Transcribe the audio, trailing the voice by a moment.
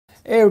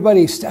Hey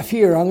everybody, Stef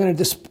here. I'm going to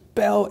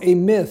dispel a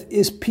myth.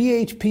 Is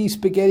PHP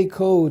Spaghetti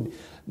Code?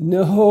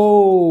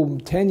 No,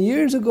 10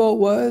 years ago it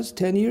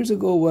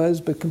was,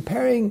 but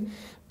comparing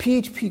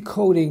PHP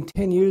coding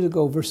 10 years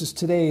ago versus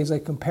today is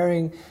like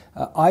comparing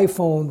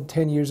iPhone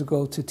 10 years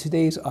ago to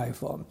today's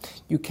iPhone.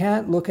 You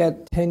can't look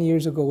at 10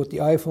 years ago what the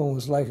iPhone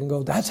was like and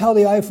go, that's how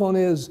the iPhone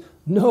is.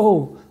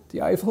 No, the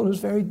iPhone is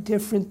very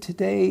different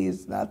today.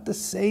 It's not the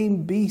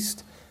same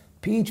beast.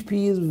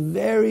 PHP is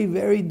very,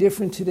 very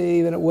different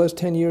today than it was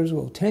 10 years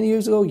ago. 10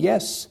 years ago,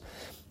 yes,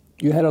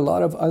 you had a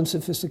lot of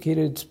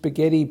unsophisticated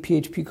spaghetti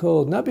PHP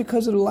code, not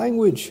because of the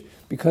language,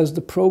 because the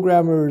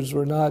programmers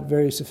were not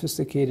very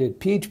sophisticated.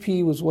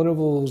 PHP was one of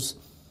those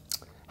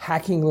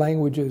hacking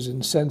languages in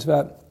the sense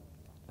that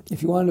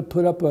if you wanted to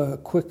put up a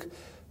quick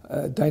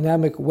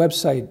dynamic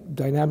website,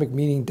 dynamic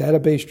meaning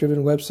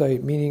database-driven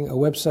website, meaning a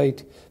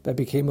website that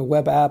became a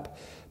web app,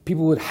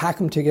 people would hack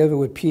them together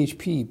with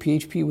PHP.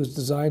 PHP was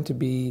designed to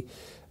be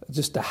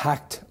just a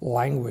hacked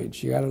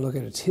language. You got to look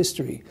at its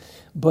history.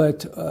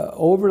 But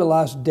over the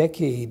last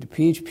decade,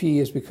 PHP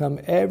has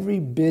become every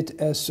bit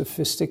as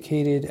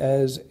sophisticated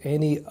as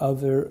any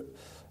other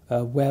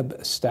web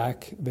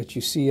stack that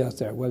you see out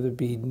there, whether it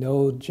be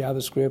Node,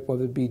 JavaScript,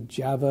 whether it be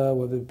Java,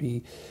 whether it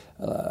be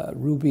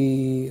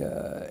Ruby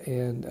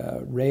and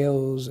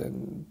Rails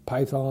and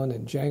Python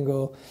and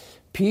Django.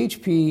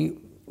 PHP,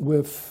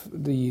 with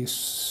the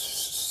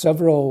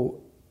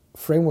several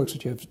frameworks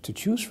that you have to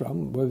choose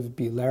from, whether it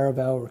be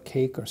Laravel or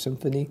Cake or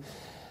Symfony.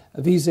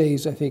 These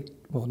days,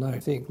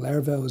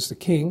 Laravel is the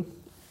king.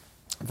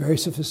 Very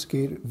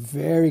sophisticated,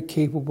 very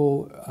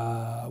capable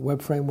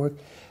web framework,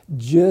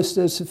 just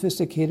as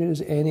sophisticated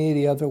as any of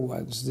the other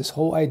ones. This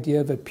whole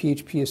idea that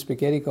PHP is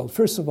spaghetti code.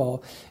 First of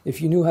all,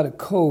 if you knew how to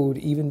code,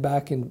 even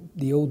back in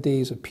the old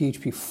days of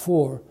PHP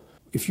 4,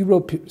 if you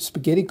wrote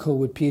spaghetti code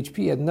with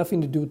PHP, it had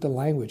nothing to do with the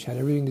language. It had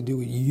everything to do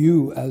with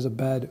you as a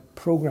bad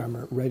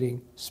programmer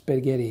writing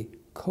spaghetti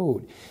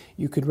code.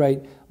 You could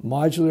write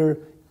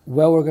modular,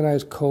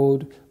 well-organized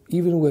code,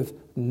 even with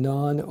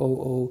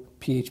non-OO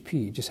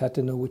PHP. You just had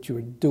to know what you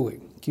were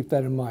doing. Keep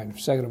that in mind,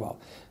 second of all.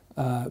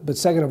 But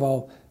second of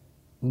all,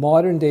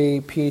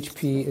 modern-day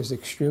PHP is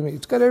extremely,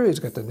 it's got everything. It's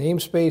got the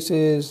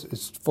namespaces,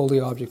 it's fully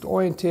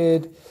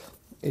object-oriented,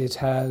 it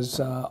has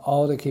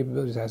all the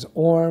capabilities. It has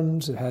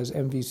ORMs, it has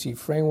MVC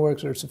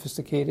frameworks that are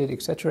sophisticated,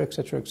 etc.,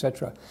 etc.,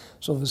 etc.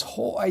 So this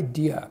whole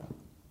idea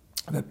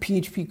that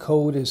PHP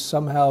code is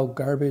somehow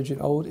garbage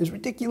and old is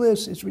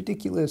ridiculous. It's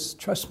ridiculous.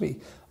 Trust me.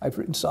 I've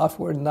written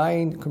software,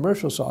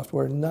 commercial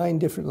software, in 9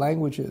 different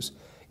languages.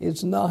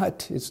 It's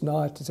not.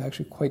 It's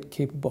actually quite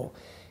capable.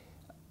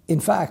 In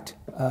fact,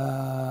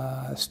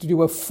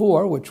 Studio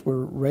F4, which we're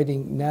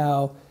writing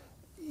now,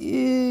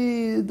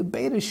 the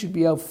beta should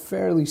be out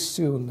fairly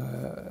soon.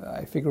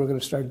 I figure we're going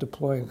to start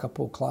deploying a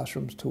couple of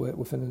classrooms to it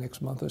within the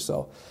next month or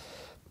so.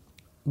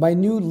 My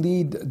new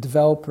lead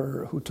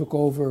developer who took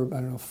over,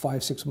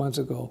 5-6 months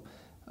ago,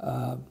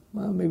 well,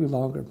 maybe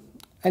longer.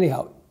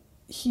 Anyhow,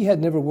 he had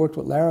never worked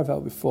with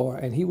Laravel before,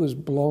 and he was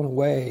blown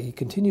away. He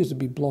continues to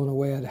be blown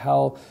away at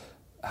how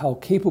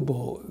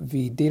capable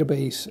the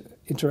database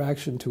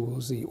interaction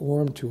tools, the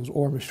ORM tools.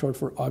 ORM is short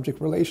for Object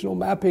Relational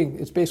Mapping.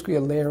 It's basically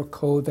a layer of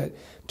code that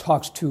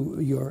talks to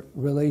your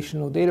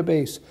relational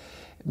database.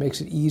 It makes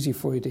it easy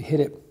for you to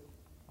hit it.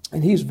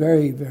 And he's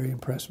very, very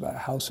impressed by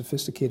how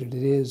sophisticated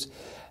it is.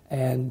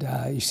 And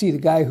you see the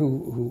guy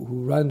who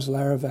runs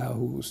Laravel,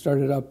 who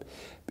started up,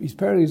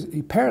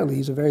 apparently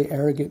he's a very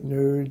arrogant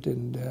nerd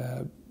and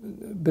a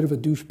bit of a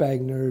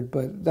douchebag nerd,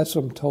 but that's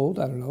what I'm told.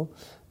 I don't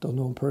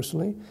know him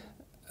personally.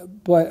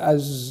 But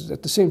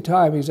at the same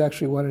time, he's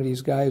actually one of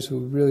these guys who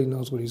really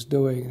knows what he's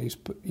doing. And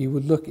he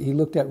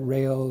looked at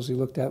Rails, he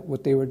looked at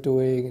what they were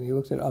doing, and he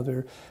looked at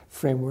other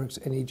frameworks,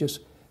 and he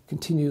just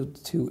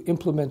continued to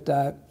implement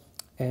that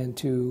and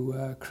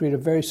to create a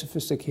very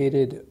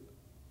sophisticated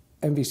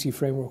MVC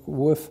framework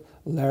with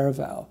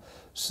Laravel.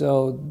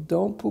 So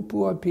don't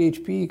poo-poo on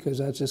PHP because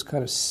that's just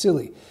kind of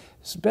silly,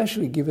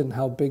 especially given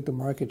how big the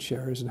market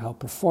share is and how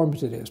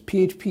performant it is.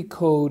 PHP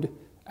code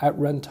at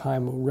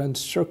runtime will run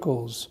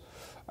circles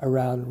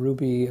around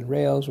Ruby and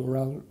Rails,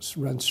 will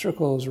run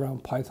circles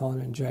around Python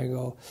and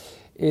Django.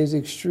 Is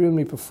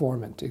extremely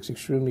performant. It's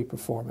extremely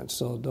performant.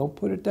 So don't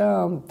put it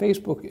down.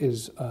 Facebook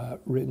is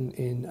written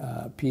in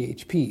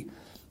PHP.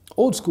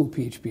 Old school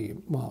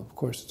PHP. Well, of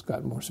course, it's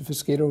gotten more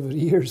sophisticated over the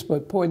years,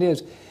 but point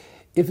is,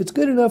 if it's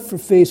good enough for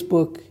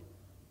Facebook,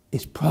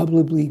 it's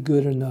probably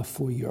good enough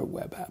for your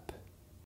web app.